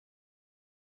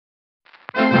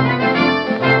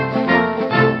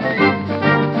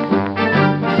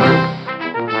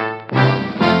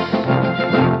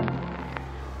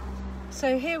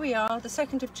So here we are, the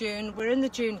 2nd of June. We're in the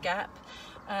June gap,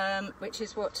 which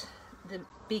is what the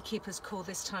beekeepers call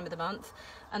this time of the month.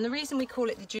 And the reason we call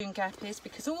it the June gap is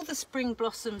because all the spring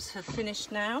blossoms have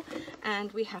finished now,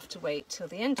 and we have to wait till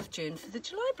the end of June for the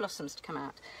July blossoms to come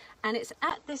out. And it's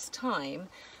at this time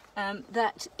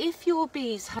that if your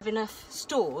bees have enough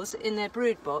stores in their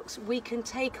brood box, we can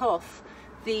take off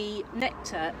the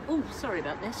nectar. Oh, sorry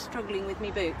about this, struggling with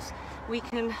me boots.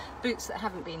 Boots that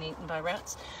haven't been eaten by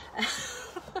rats.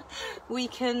 We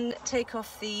can take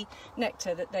off the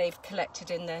nectar that they've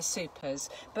collected in their supers,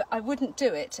 but I wouldn't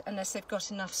do it unless they've got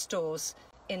enough stores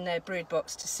in their brood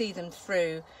box to see them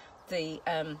through the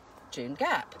June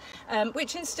gap.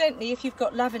 Which incidentally, if you've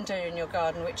got lavender in your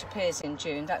garden, which appears in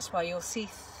June, that's why you'll see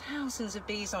thousands of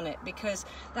bees on it, because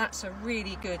that's a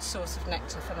really good source of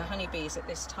nectar for the honeybees at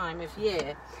this time of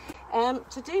year.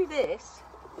 To do this,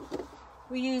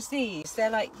 we use these.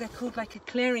 They're called like a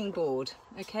clearing board.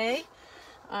 Okay,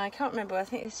 I can't remember. I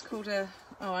think it's called a,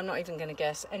 oh, I'm not even going to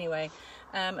guess. Anyway,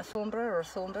 a thornborough or a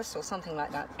thornbus or something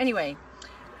like that. Anyway,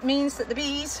 means that the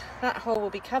bees, that hole will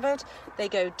be covered. They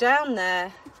go down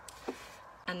there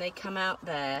and they come out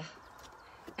there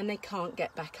and they can't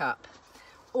get back up.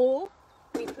 Or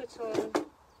we put on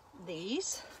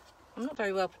these. I'm not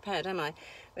very well prepared, am I?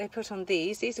 They put on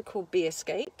these. These are called bee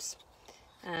escapes.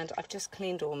 And I've just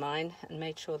cleaned all mine and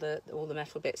made sure that all the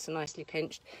metal bits are nicely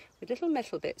pinched with little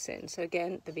metal bits in. So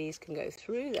again, the bees can go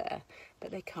through there,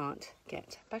 but they can't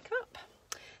get back up.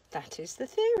 That is the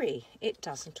theory. It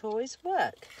doesn't always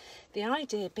work. The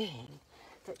idea being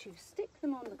that you stick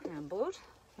them on the crown board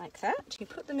like that. You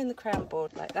put them in the crown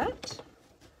board like that.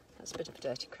 That's a bit of a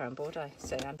dirty crown board, I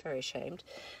say, I'm very ashamed.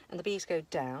 And the bees go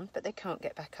down, but they can't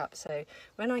get back up. So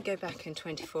when I go back in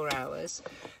 24 hours,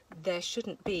 there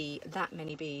shouldn't be that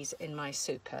many bees in my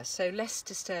super. So less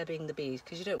disturbing the bees,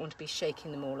 because you don't want to be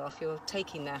shaking them all off. You're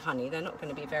taking their honey, they're not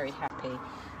going to be very happy.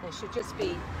 There should just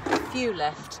be a few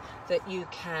left that you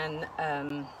can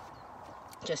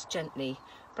just gently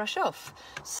brush off.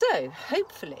 So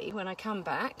hopefully when I come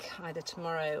back either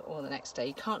tomorrow or the next day,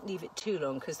 you can't leave it too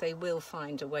long because they will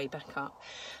find a way back up,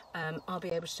 I'll be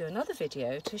able to do another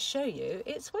video to show you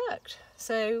it's worked.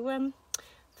 So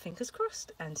fingers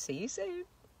crossed, and see you soon.